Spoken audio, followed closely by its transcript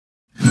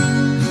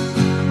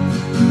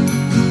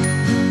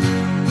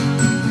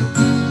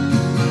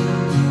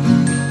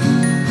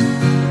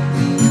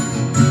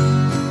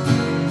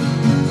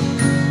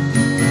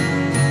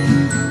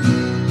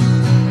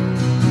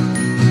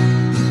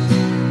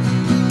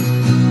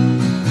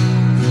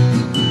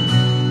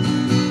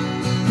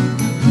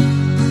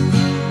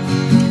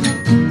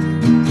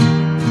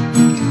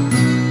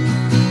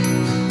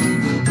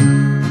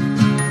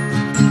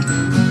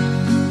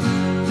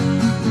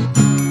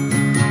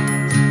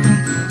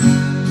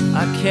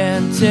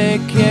can't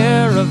take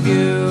care of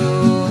you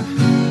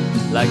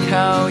like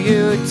how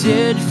you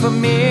did for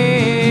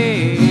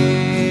me.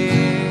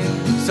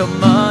 So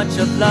much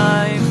of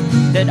life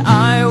that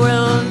I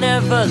will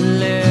never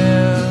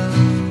live,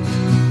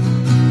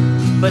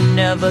 but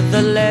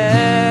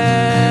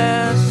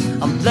nevertheless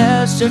I'm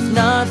blessed with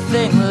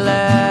nothing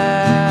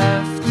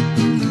left.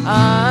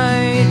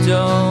 I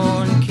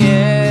don't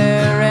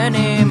care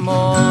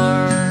anymore.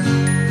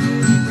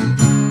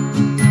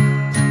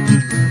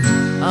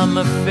 I'm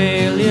a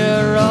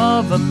failure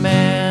of a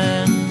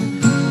man.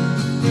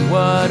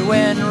 What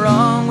went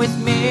wrong with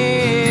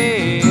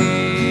me?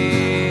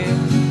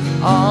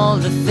 All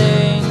the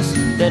things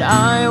that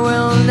I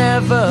will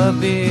never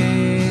be.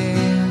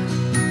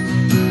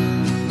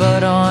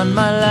 But on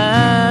my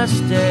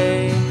last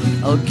day,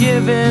 I'll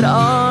give it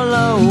all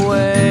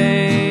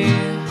away.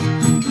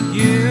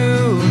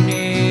 You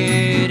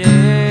need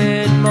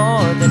it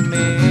more than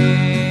me.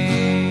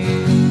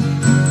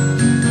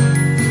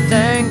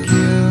 Thank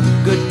you,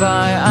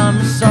 goodbye,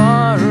 I'm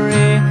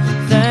sorry.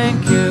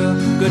 Thank you,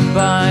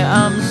 goodbye,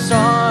 I'm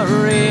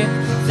sorry.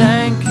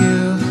 Thank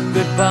you,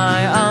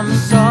 goodbye, I'm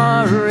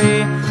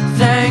sorry.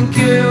 Thank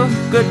you,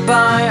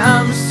 goodbye,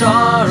 I'm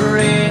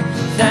sorry.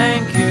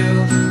 Thank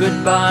you,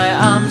 goodbye,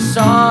 I'm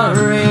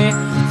sorry.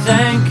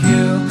 Thank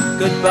you,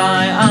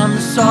 goodbye, I'm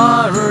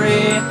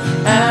sorry.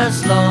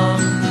 As long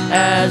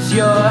as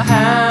you're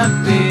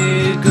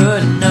happy,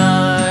 good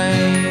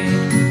night.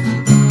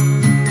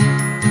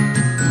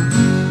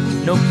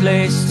 No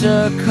place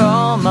to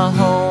call my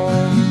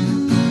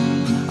home.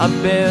 I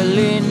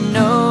barely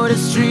know the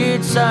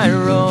streets I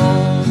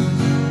roam.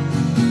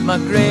 My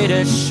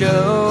greatest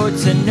show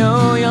to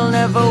know you'll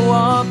never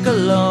walk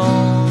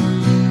alone.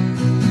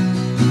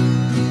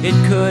 It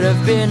could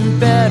have been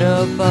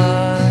better,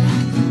 but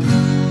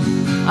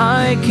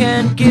I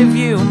can't give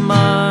you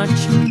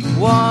much.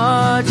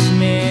 Watch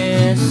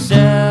me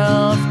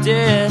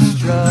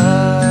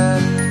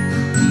self-destruct.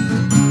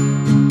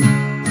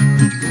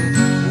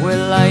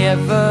 Will I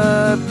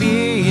ever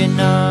be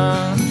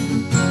enough?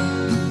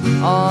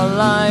 All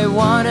I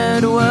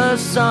wanted was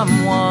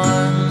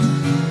someone.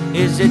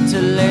 Is it too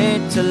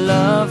late to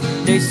love?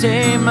 They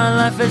say my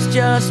life has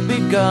just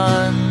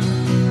begun,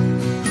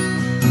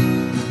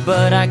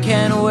 but I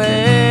can't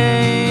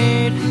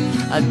wait.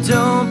 I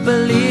don't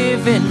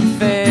believe in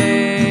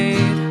fate.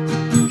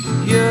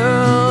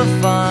 You'll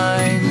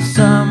find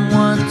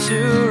someone to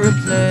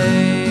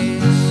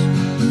replace.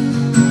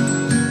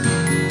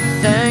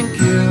 Thank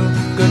you,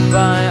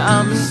 goodbye,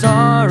 I'm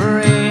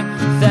sorry.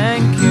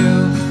 Thank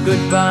you,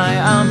 goodbye,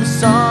 I'm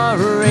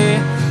sorry.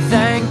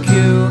 Thank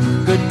you,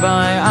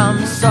 goodbye,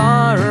 I'm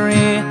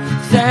sorry.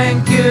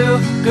 Thank you,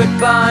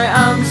 goodbye,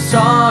 I'm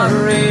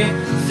sorry.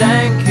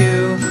 Thank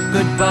you,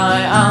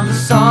 goodbye, I'm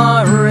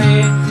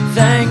sorry.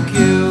 Thank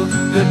you,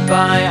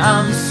 goodbye,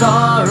 I'm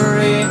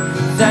sorry.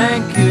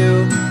 Thank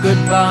you,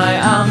 goodbye,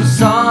 I'm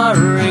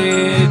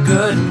sorry.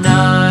 Good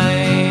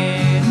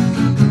night.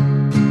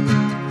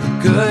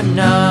 Good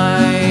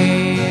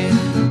night.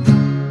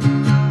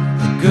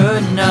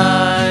 Good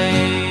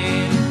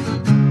night.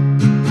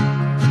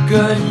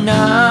 Good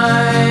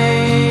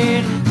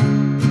night.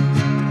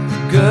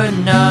 Good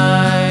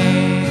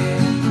night.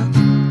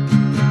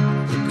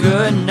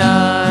 Good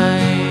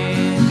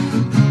night.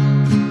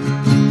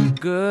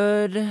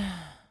 Good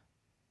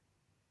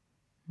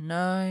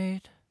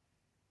night.